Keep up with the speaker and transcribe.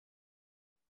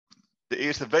de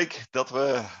eerste week dat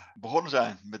we begonnen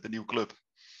zijn met de nieuwe club.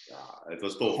 Ja, het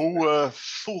was tof. Hoe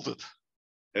voelt het?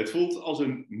 Het voelt als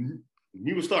een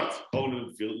nieuwe start.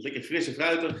 Gewoon lekker fris en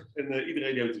fruitig. En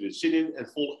iedereen heeft er weer zin in en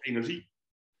vol energie.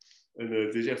 En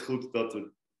het is echt goed dat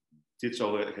we dit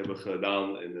zo hebben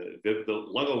gedaan. En we hebben er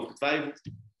lang over getwijfeld.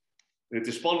 En het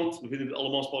is spannend. We vinden het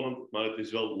allemaal spannend. Maar het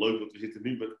is wel leuk, want we zitten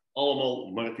nu met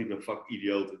allemaal maritieme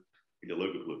vakidioten in een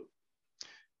leuke club.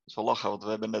 Het is wel lachen, want we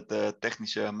hebben net de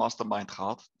technische mastermind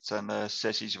gehad. Het zijn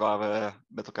sessies waar we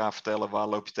met elkaar vertellen waar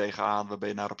loop je tegenaan, waar ben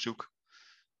je naar op zoek.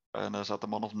 En er zat een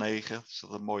man of 9. Er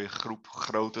zat een mooie groep,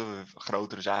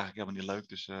 groter is eigenlijk helemaal niet leuk,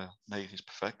 dus 9 is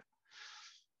perfect.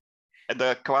 En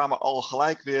daar kwamen al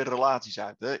gelijk weer relaties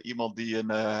uit. Hè? Iemand die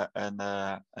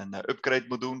een upgrade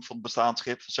moet doen van het bestaand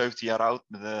schip van 17 jaar oud,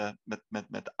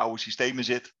 met oude systemen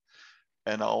zit.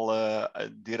 En al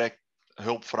direct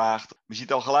hulp vraagt. Je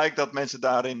ziet al gelijk dat mensen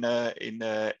daarin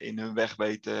in hun weg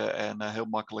weten en heel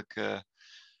makkelijk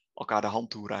elkaar de hand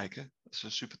toereiken. Dat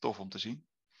is super tof om te zien.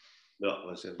 Ja,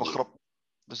 dat is echt wel grappig.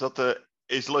 Dus dat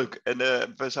is leuk. En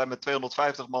we zijn met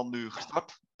 250 man nu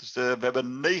gestart. Dus we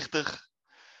hebben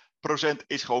 90%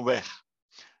 is gewoon weg.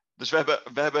 Dus we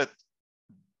hebben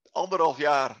 1,5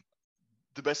 jaar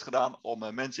de best gedaan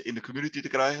om mensen in de community te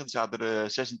krijgen. Er zaten er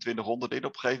 2600 in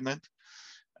op een gegeven moment.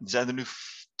 En er zijn er nu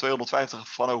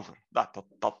 250 van over. Nou,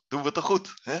 dat doen we toch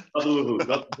goed, hè? Dat doen we goed.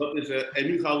 Dat is, en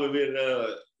nu gaan we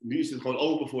weer. Nu is het gewoon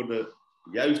open voor de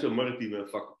juiste maritieme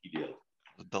vakidioot.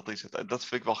 Dat is het. En dat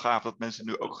vind ik wel gaaf dat mensen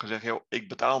nu ook gaan zeggen: joh, ik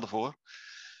betaal ervoor.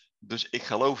 Dus ik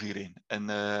geloof hierin.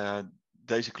 En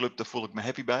deze club, daar voel ik me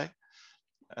happy bij.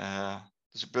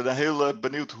 Dus ik ben heel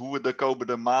benieuwd hoe we de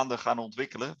komende maanden gaan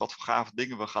ontwikkelen. Wat voor gave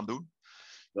dingen we gaan doen.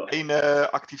 Ja. Eén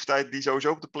activiteit die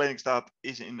sowieso op de planning staat,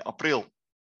 is in april.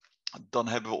 Dan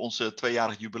hebben we ons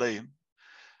 2-jarig jubileum.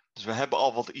 Dus we hebben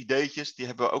al wat ideetjes. Die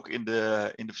hebben we ook in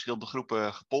de verschillende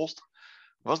groepen gepost.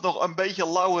 Was nog een beetje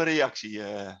een lauwe reactie,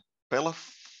 Pelle.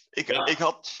 Ik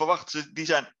had verwacht, die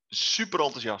zijn super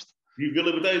enthousiast. Die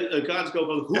willen meteen een kaartje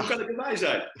kopen. Hoe kan ik erbij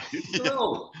zijn? Dit is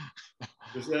geweldig.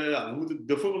 Dus we moeten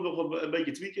de vorm nog een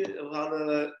beetje tweaken. Maar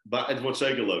het wordt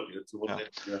zeker leuk. Het wordt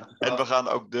echt, En we gaan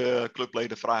ook de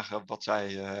clubleden vragen wat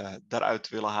zij daaruit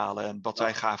willen halen. En wat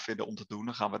zij gaaf vinden om te doen.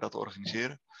 Dan gaan we dat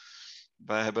organiseren.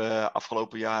 We hebben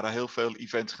afgelopen jaren heel veel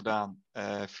events gedaan.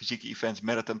 Fysieke events,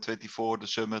 Marathon 24, de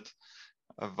Summit.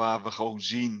 Waar we gewoon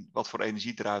zien wat voor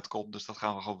energie eruit komt. Dus dat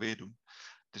gaan we gewoon weer doen.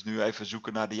 Het is nu even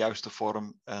zoeken naar de juiste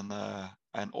vorm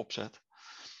en opzet.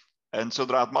 En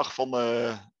zodra het mag van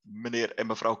meneer en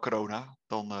mevrouw Corona,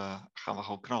 dan gaan we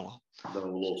gewoon knallen.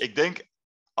 los. Ik denk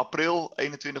april,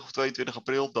 21 of 22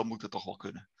 april, dan moet het toch wel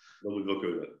kunnen. Dat moet wel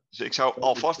kunnen. Dus ik zou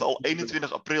alvast al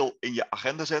 21 april in je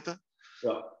agenda zetten.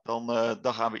 Ja.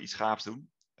 Dan gaan we iets gaafs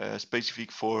doen.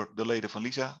 Specifiek voor de leden van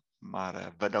Lisa.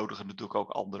 Maar wij nodigen natuurlijk ook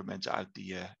andere mensen uit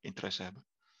die interesse hebben.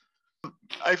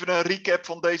 Even een recap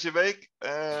van deze week.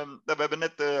 We hebben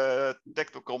net de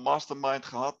Tactical Mastermind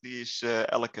gehad. Die is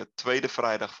elke tweede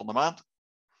vrijdag van de maand.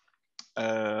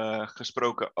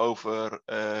 Gesproken over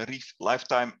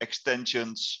lifetime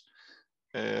extensions,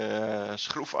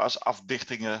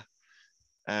 schroefasafdichtingen.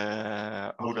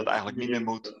 Hoe dat eigenlijk niet meer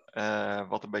moet.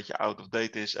 Wat een beetje out of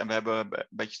date is. En we hebben een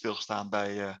beetje stilgestaan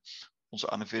bij onze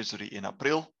anniversary in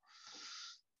april.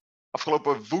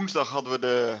 Afgelopen woensdag hadden we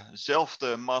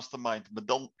dezelfde mastermind, maar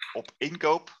dan op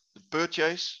inkoop, de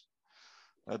purchase.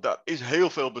 Daar is heel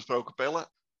veel besproken, Pelle.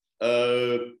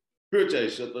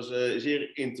 Purchase, dat was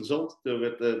zeer interessant. Er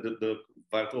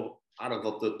waren toch aardig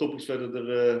wat topics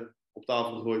verder op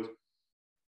tafel gegooid.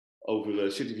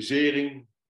 Over certificering.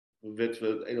 Het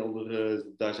een en ander,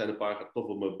 daar zijn een paar toch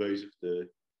wel mee bezig.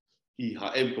 De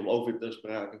IHM kwam ook weer ter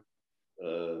sprake.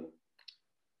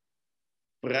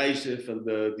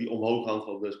 Prijzen die omhoog gaan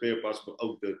van de spareparts, maar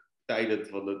ook de tijden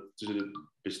tussen het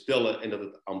bestellen en dat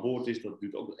het aan boord is, dat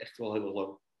duurt ook echt wel heel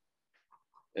lang.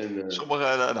 En, sommige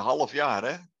een half jaar,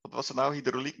 hè? Wat was er nou?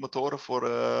 Hydrauliekmotoren voor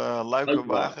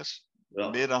luikenwagens? Ja.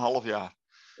 Meer dan een half jaar.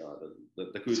 Ja,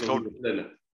 daar kun je toch niet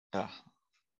plannen. Ja.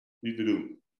 Niet te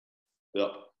doen.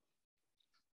 Ja.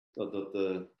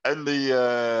 En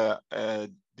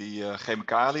die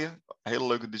chemicaliën. Een hele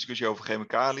leuke discussie over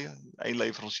chemicaliën. Eén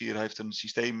leverancier heeft een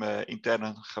systeem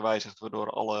intern gewijzigd, waardoor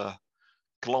alle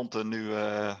klanten nu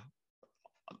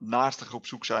naastig op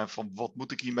zoek zijn van wat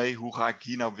moet ik hiermee? Hoe ga ik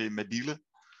hier nou weer mee dealen?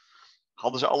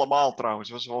 Hadden ze allemaal trouwens.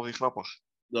 Dat was wel weer grappig.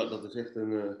 Ja, dat is echt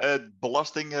een...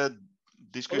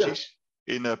 belastingdiscussies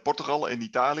in Portugal en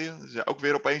Italië. Er is ook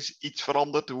weer opeens iets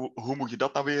veranderd. Hoe moet je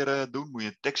dat nou weer doen? Moet je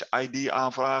een tax-ID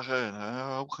aanvragen?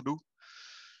 Ook gedoe.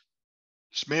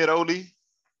 Smeerolie.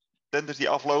 Tenders die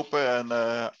aflopen. En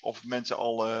of mensen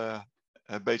al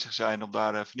bezig zijn om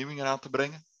daar vernieuwingen aan te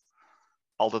brengen.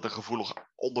 Altijd een gevoelig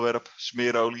onderwerp,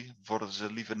 smeerolie. Worden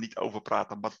ze liever niet over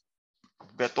praten, maar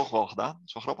het werd toch wel gedaan. Dat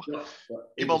is wel grappig.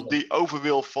 Iemand die over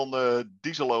wil van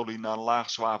dieselolie naar een laag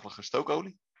zwavelige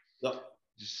stookolie. Ja.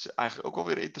 Dus eigenlijk ook wel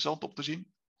weer interessant om te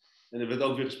zien. En er werd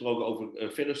ook weer gesproken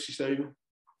over verfsystemen.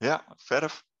 Ja,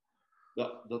 verf.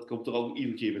 Ja, dat komt er ook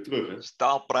iedere keer weer terug. Hè?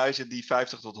 Staalprijzen die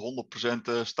 50 tot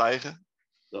 100% stijgen.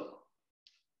 Ja.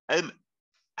 En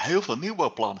heel veel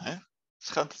nieuwbouwplannen. Hè?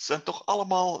 Het zijn toch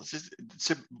allemaal...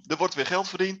 er wordt weer geld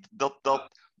verdiend. Dat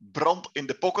brandt in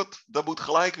de pocket. Dat moet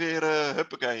gelijk weer...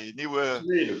 huppakee, nieuwe...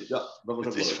 Ja, dat was het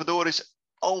ook is leuk. verdorie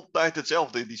altijd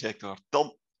hetzelfde in die sector.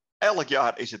 Dan elk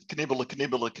jaar is het knibbelen.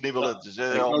 Ja, het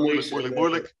is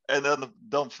moeilijk. En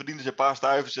dan verdienen ze een paar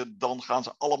stuivers en dan gaan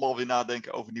ze allemaal weer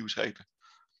nadenken over nieuwe schepen.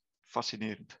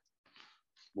 Fascinerend.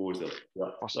 Mooi is dat.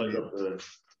 Ja.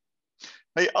 Fascinerend.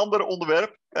 Hey, ander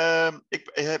onderwerp. Ik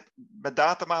heb met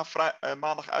Datama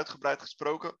maandag uitgebreid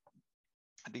gesproken.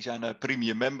 Die zijn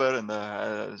premium member en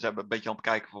ze hebben een beetje aan het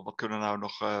kijken van wat kunnen we nou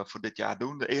nog voor dit jaar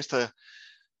doen.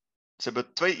 Ze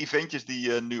hebben 2 eventjes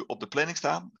die nu op de planning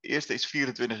staan. De eerste is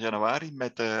 24 januari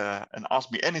met een Ask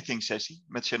Me Anything sessie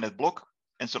met Jeanette Blok.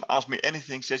 En zo'n Ask Me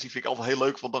Anything sessie vind ik altijd heel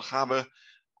leuk, want dan gaan we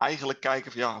eigenlijk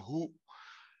kijken van hoe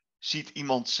ziet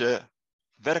iemand zijn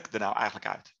werk er nou eigenlijk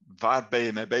uit? Waar ben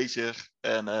je mee bezig?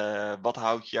 En wat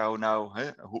houdt jou nou?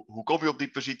 Hè? Hoe kom je op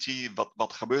die positie?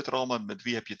 Wat gebeurt er allemaal? Met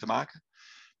wie heb je te maken?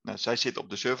 Nou, zij zit op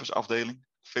de serviceafdeling.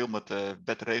 Veel met wet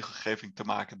en regelgeving te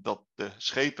maken dat de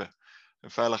schepen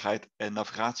hun veiligheid en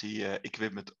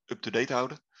navigatie-equipment up-to-date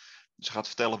houden. Dus ze gaat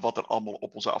vertellen wat er allemaal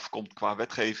op ons afkomt qua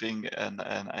wetgeving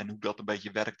en hoe dat een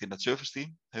beetje werkt in het service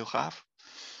team. Heel gaaf.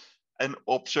 En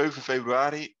op 7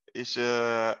 februari is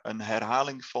een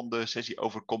herhaling van de sessie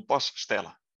over kompas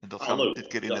stellen. En dat gaan we dit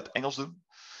keer in het Engels doen.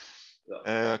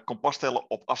 Kompas stellen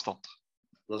op afstand.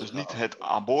 Dus niet het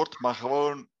aan boord, maar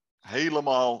gewoon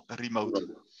helemaal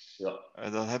remote. Ja.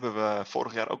 Dat hebben we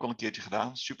vorig jaar ook al een keertje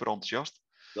gedaan. Super enthousiast.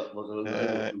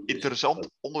 Interessant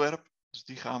onderwerp. Dus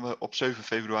die gaan we op 7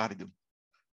 februari doen.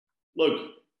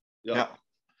 Leuk. Ja.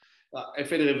 En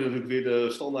verder hebben we natuurlijk weer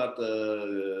de standaard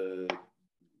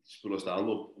spullen staan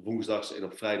op woensdags en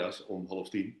op vrijdags om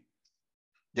 9:30.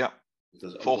 Ja.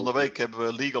 Dus volgende week hebben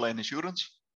we legal en insurance.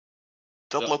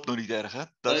 Dat loopt nog niet erg, hè?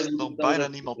 Daar is nog bijna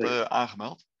niemand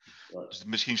aangemeld. Dus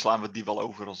misschien slaan we die wel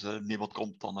over als er niemand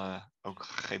komt, dan ook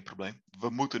geen probleem. We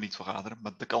moeten niet vergaderen,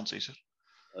 maar de kans is er.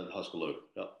 Hartstikke leuk,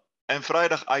 ja. En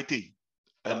vrijdag IT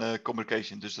en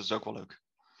communication, dus dat is ook wel leuk.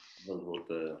 Dat wordt,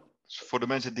 dus voor de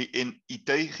mensen die in IT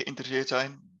geïnteresseerd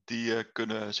zijn, die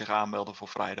kunnen zich aanmelden voor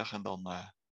vrijdag en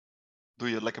dan doe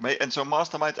je lekker mee. En zo'n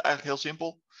mastermind is eigenlijk heel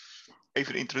simpel.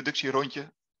 Even een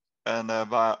introductierondje. En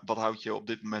wat houd je op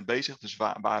dit moment bezig? Dus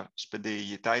waar spendeer je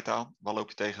je tijd aan? Waar loop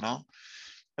je tegenaan?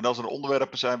 En als er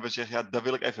onderwerpen zijn waar we zeggen, ja, daar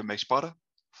wil ik even mee sparren.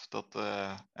 Of dat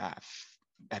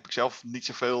heb ik zelf niet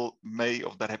zoveel mee.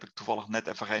 Of daar heb ik toevallig net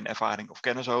even geen ervaring of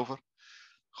kennis over.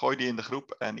 Gooi die in de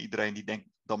groep en iedereen die denkt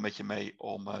dan met je mee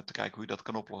om te kijken hoe je dat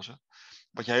kan oplossen.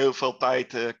 Wat je heel veel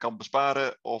tijd kan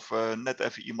besparen. Of net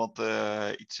even iemand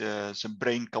zijn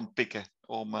brain kan pikken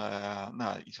om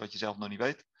iets wat je zelf nog niet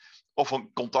weet. Of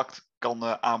een contact kan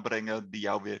aanbrengen die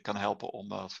jou weer kan helpen om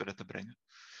dat verder te brengen.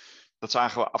 Dat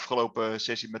zagen we afgelopen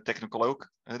sessie met Technical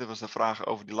ook. Er was de vraag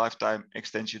over die lifetime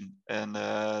extension en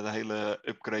de hele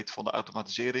upgrade van de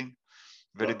automatisering.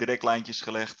 Er werden direct lijntjes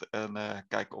gelegd en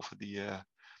kijken of we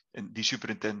die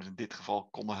superintendent in dit geval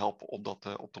konden helpen om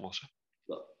dat op te lossen.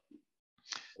 Ja.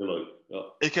 Heel leuk.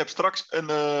 Ja. Ik heb straks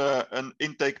een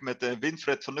intake met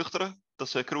Winfred van Nuchteren.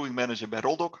 Dat is crewing manager bij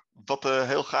Roldok. Wat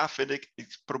heel gaaf vind ik.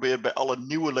 Ik probeer bij alle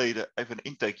nieuwe leden even een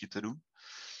intakeje te doen.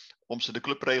 Om ze de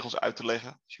clubregels uit te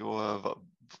leggen. Dus,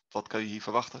 wat kan je hier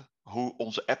verwachten? Hoe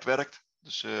onze app werkt.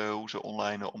 Dus hoe ze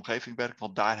online omgeving werkt.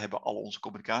 Want daar hebben we al onze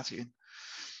communicatie in.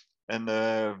 En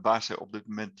waar ze op dit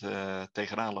moment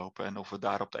tegenaan lopen. En of we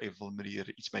daar op de een of andere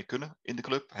manier iets mee kunnen in de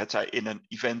club. Het zij in een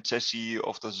event sessie.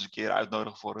 Of dat ze een keer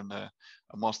uitnodigen voor een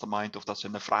mastermind. Of dat ze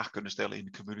een vraag kunnen stellen in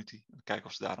de community. Kijken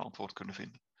of ze daar een antwoord kunnen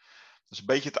vinden. Dus een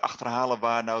beetje te achterhalen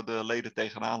waar nou de leden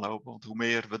tegenaan lopen. Want hoe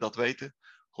meer we dat weten.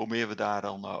 Hoe meer we daar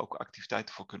dan ook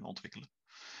activiteiten voor kunnen ontwikkelen.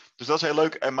 Dus dat is heel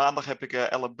leuk. En maandag heb ik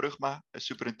Ellen Brugma,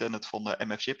 superintendent van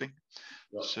MF Shipping.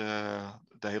 Ja. Dus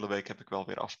de hele week heb ik wel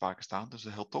weer afspraken staan. Dus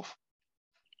dat is heel tof.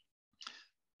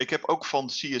 Ik heb ook van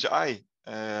CSI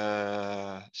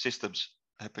Systems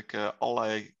heb ik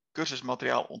allerlei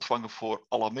cursusmateriaal ontvangen voor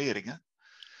alarmeringen.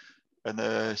 En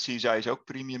CSI is ook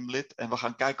premium lid. En we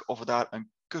gaan kijken of we daar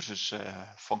een cursus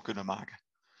van kunnen maken.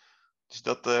 Dus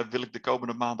dat wil ik de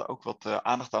komende maanden ook wat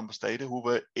aandacht aan besteden.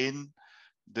 Hoe we in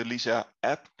de Lisa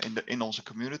app, in onze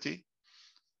community,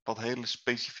 wat hele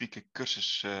specifieke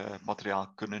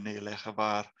cursusmateriaal kunnen neerleggen.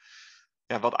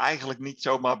 Wat eigenlijk niet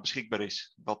zomaar beschikbaar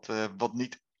is. Wat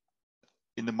niet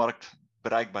in de markt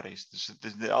bereikbaar is. Dus het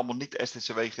is allemaal niet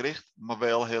STCW gericht, maar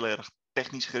wel heel erg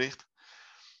technisch gericht.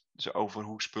 Dus over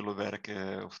hoe spullen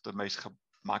werken, of de meest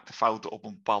gemaakte fouten op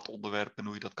een bepaald onderwerp en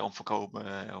hoe je dat kan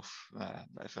voorkomen. Of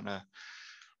even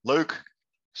leuk,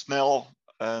 snel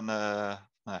en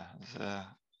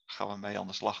gaan we mee aan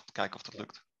de slag. Kijken of dat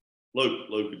lukt.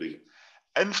 Leuke dingen.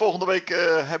 En volgende week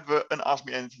hebben we een Ask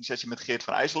Me Anything sessie met Geert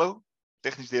van IJslo,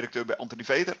 technisch directeur bij Anthony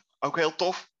Veter. Ook heel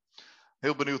tof.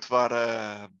 Heel benieuwd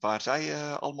waar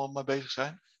zij allemaal mee bezig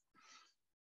zijn.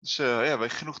 Dus we hebben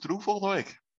genoeg te doen volgende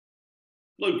week.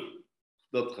 Leuk,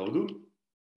 dat gaan we doen.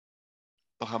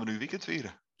 Dan gaan we nu weekend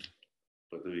vieren.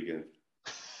 Wat een weekend.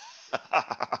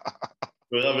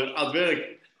 We gaan weer aan het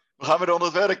werk. We gaan weer aan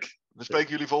het werk. We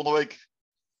spreken jullie volgende week.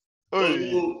 Hoi.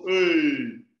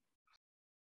 Hey.